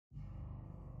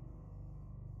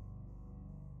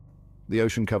The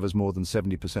ocean covers more than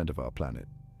 70% of our planet.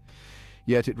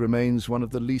 Yet it remains one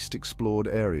of the least explored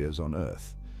areas on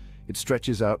Earth. It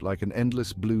stretches out like an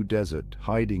endless blue desert,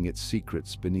 hiding its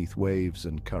secrets beneath waves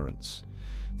and currents.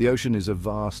 The ocean is a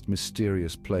vast,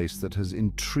 mysterious place that has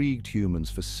intrigued humans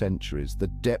for centuries. The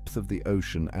depth of the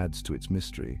ocean adds to its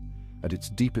mystery. At its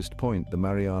deepest point, the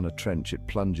Mariana Trench, it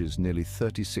plunges nearly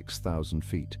 36,000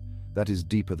 feet. That is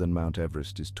deeper than Mount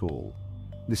Everest is tall.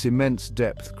 This immense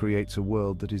depth creates a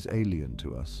world that is alien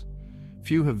to us.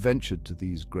 Few have ventured to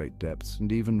these great depths,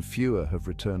 and even fewer have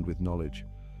returned with knowledge.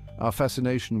 Our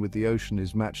fascination with the ocean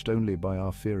is matched only by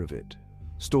our fear of it.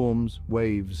 Storms,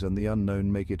 waves, and the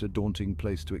unknown make it a daunting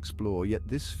place to explore, yet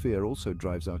this fear also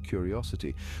drives our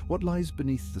curiosity. What lies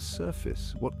beneath the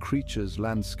surface? What creatures,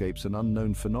 landscapes, and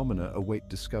unknown phenomena await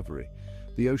discovery?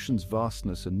 The ocean's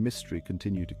vastness and mystery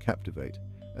continue to captivate.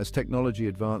 As technology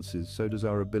advances, so does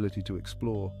our ability to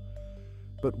explore.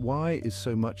 But why is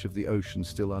so much of the ocean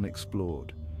still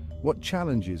unexplored? What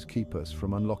challenges keep us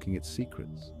from unlocking its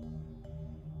secrets?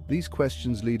 These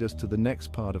questions lead us to the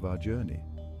next part of our journey.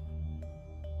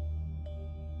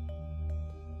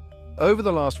 Over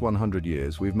the last 100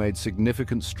 years, we've made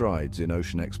significant strides in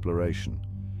ocean exploration.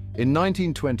 In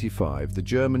 1925, the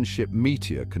German ship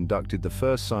Meteor conducted the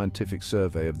first scientific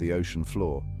survey of the ocean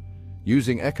floor.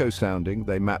 Using echo sounding,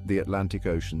 they mapped the Atlantic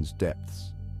Ocean's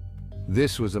depths.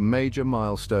 This was a major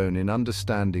milestone in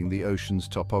understanding the ocean's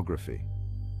topography.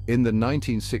 In the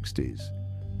 1960s,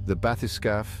 the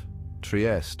bathyscaphe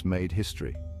Trieste made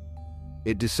history.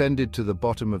 It descended to the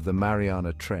bottom of the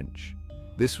Mariana Trench.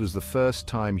 This was the first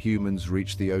time humans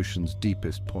reached the ocean's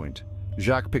deepest point.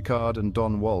 Jacques Piccard and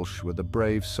Don Walsh were the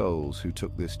brave souls who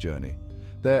took this journey.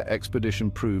 Their expedition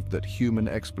proved that human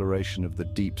exploration of the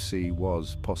deep sea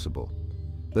was possible.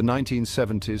 The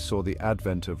 1970s saw the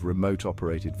advent of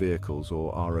remote-operated vehicles,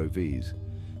 or ROVs.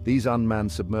 These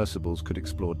unmanned submersibles could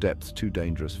explore depths too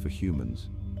dangerous for humans.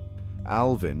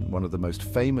 Alvin, one of the most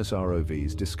famous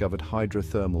ROVs, discovered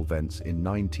hydrothermal vents in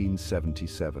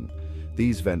 1977.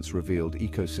 These vents revealed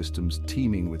ecosystems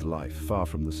teeming with life far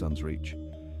from the sun's reach.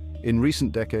 In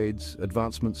recent decades,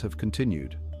 advancements have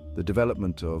continued. The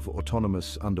development of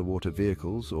autonomous underwater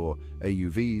vehicles, or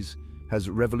AUVs, has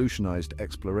revolutionized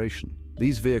exploration.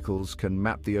 These vehicles can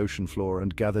map the ocean floor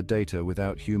and gather data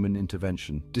without human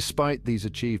intervention. Despite these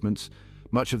achievements,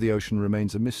 much of the ocean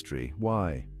remains a mystery.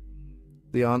 Why?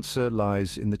 The answer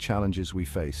lies in the challenges we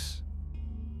face.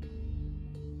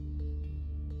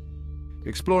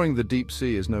 Exploring the deep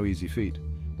sea is no easy feat.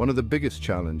 One of the biggest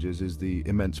challenges is the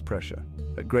immense pressure.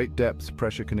 At great depths,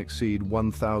 pressure can exceed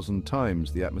 1,000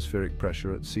 times the atmospheric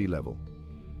pressure at sea level.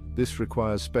 This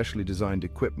requires specially designed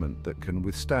equipment that can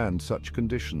withstand such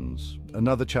conditions.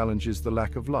 Another challenge is the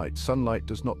lack of light. Sunlight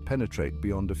does not penetrate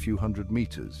beyond a few hundred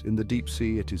meters. In the deep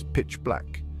sea, it is pitch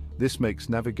black. This makes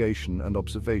navigation and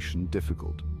observation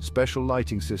difficult. Special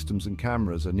lighting systems and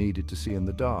cameras are needed to see in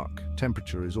the dark.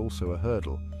 Temperature is also a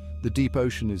hurdle. The deep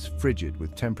ocean is frigid,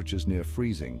 with temperatures near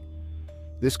freezing.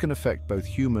 This can affect both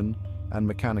human and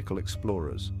mechanical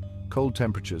explorers. Cold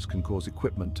temperatures can cause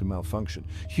equipment to malfunction.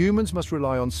 Humans must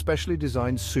rely on specially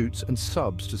designed suits and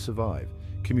subs to survive.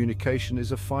 Communication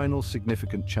is a final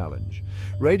significant challenge.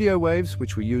 Radio waves,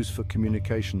 which we use for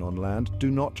communication on land,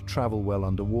 do not travel well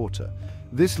underwater.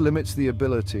 This limits the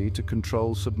ability to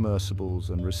control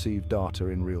submersibles and receive data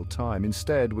in real time.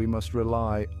 Instead, we must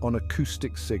rely on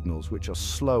acoustic signals, which are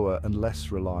slower and less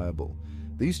reliable.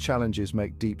 These challenges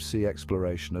make deep sea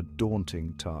exploration a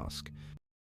daunting task.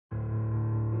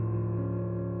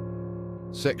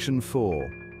 Section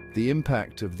 4. The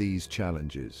impact of these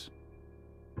challenges.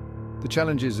 The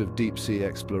challenges of deep sea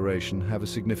exploration have a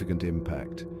significant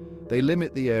impact. They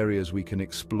limit the areas we can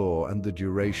explore and the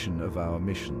duration of our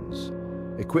missions.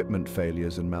 Equipment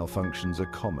failures and malfunctions are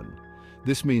common.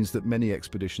 This means that many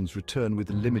expeditions return with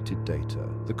limited data.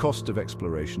 The cost of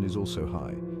exploration is also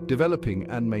high. Developing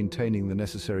and maintaining the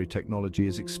necessary technology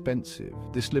is expensive.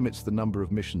 This limits the number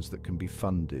of missions that can be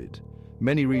funded.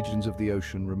 Many regions of the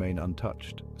ocean remain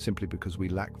untouched, simply because we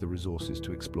lack the resources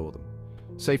to explore them.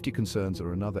 Safety concerns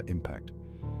are another impact.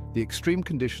 The extreme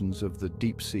conditions of the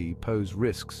deep sea pose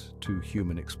risks to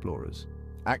human explorers.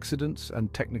 Accidents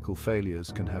and technical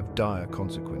failures can have dire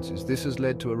consequences. This has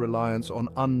led to a reliance on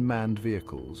unmanned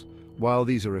vehicles. While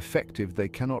these are effective, they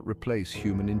cannot replace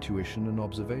human intuition and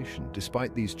observation.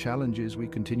 Despite these challenges, we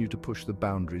continue to push the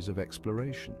boundaries of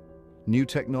exploration. New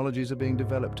technologies are being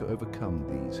developed to overcome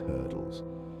these hurdles.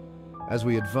 As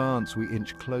we advance, we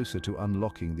inch closer to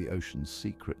unlocking the ocean's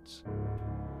secrets.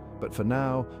 But for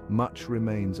now, much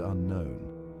remains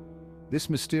unknown. This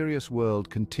mysterious world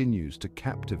continues to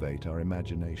captivate our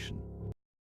imagination.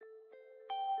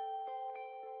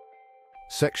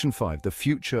 Section 5. The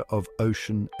future of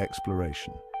ocean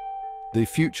exploration. The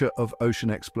future of ocean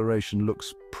exploration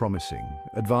looks promising.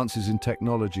 Advances in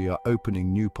technology are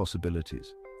opening new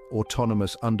possibilities.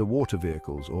 Autonomous underwater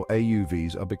vehicles, or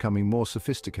AUVs, are becoming more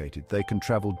sophisticated. They can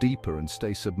travel deeper and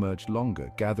stay submerged longer,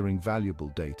 gathering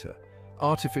valuable data.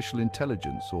 Artificial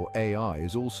intelligence, or AI,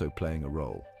 is also playing a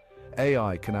role.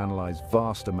 AI can analyze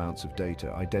vast amounts of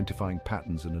data, identifying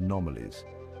patterns and anomalies.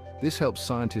 This helps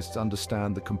scientists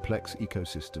understand the complex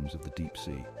ecosystems of the deep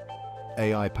sea.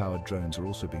 AI-powered drones are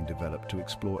also being developed to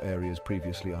explore areas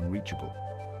previously unreachable.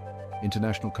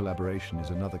 International collaboration is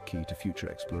another key to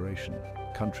future exploration.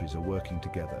 Countries are working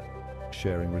together,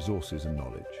 sharing resources and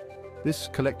knowledge. This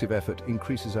collective effort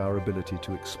increases our ability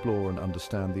to explore and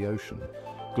understand the ocean.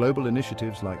 Global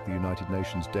initiatives like the United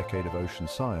Nations Decade of Ocean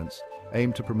Science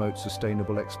aim to promote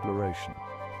sustainable exploration.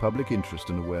 Public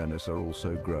interest and awareness are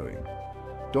also growing.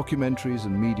 Documentaries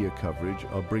and media coverage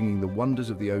are bringing the wonders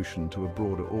of the ocean to a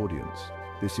broader audience.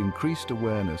 This increased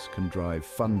awareness can drive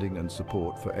funding and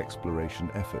support for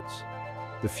exploration efforts.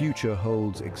 The future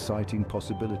holds exciting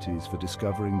possibilities for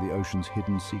discovering the ocean's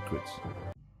hidden secrets.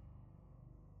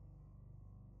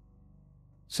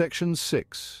 Section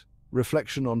 6.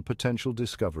 Reflection on potential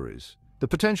discoveries. The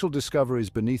potential discoveries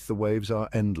beneath the waves are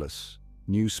endless.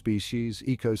 New species,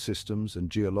 ecosystems,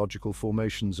 and geological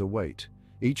formations await.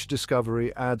 Each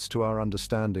discovery adds to our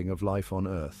understanding of life on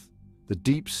Earth. The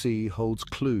deep sea holds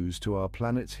clues to our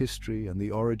planet's history and the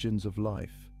origins of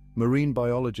life. Marine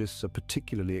biologists are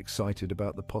particularly excited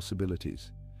about the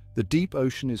possibilities. The deep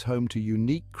ocean is home to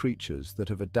unique creatures that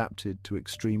have adapted to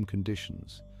extreme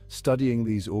conditions. Studying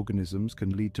these organisms can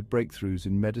lead to breakthroughs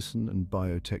in medicine and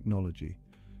biotechnology.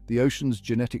 The ocean's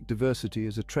genetic diversity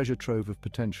is a treasure trove of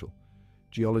potential.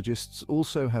 Geologists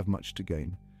also have much to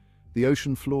gain. The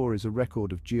ocean floor is a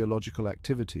record of geological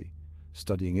activity.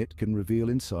 Studying it can reveal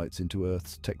insights into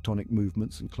Earth's tectonic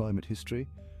movements and climate history.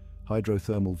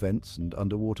 Hydrothermal vents and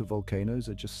underwater volcanoes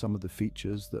are just some of the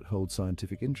features that hold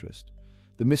scientific interest.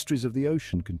 The mysteries of the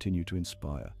ocean continue to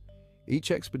inspire.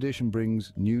 Each expedition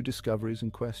brings new discoveries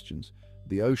and questions.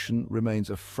 The ocean remains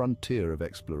a frontier of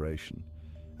exploration.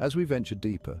 As we venture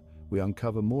deeper, we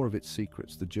uncover more of its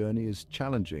secrets. The journey is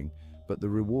challenging, but the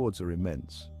rewards are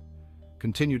immense.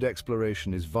 Continued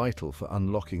exploration is vital for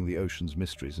unlocking the ocean's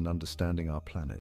mysteries and understanding our planet.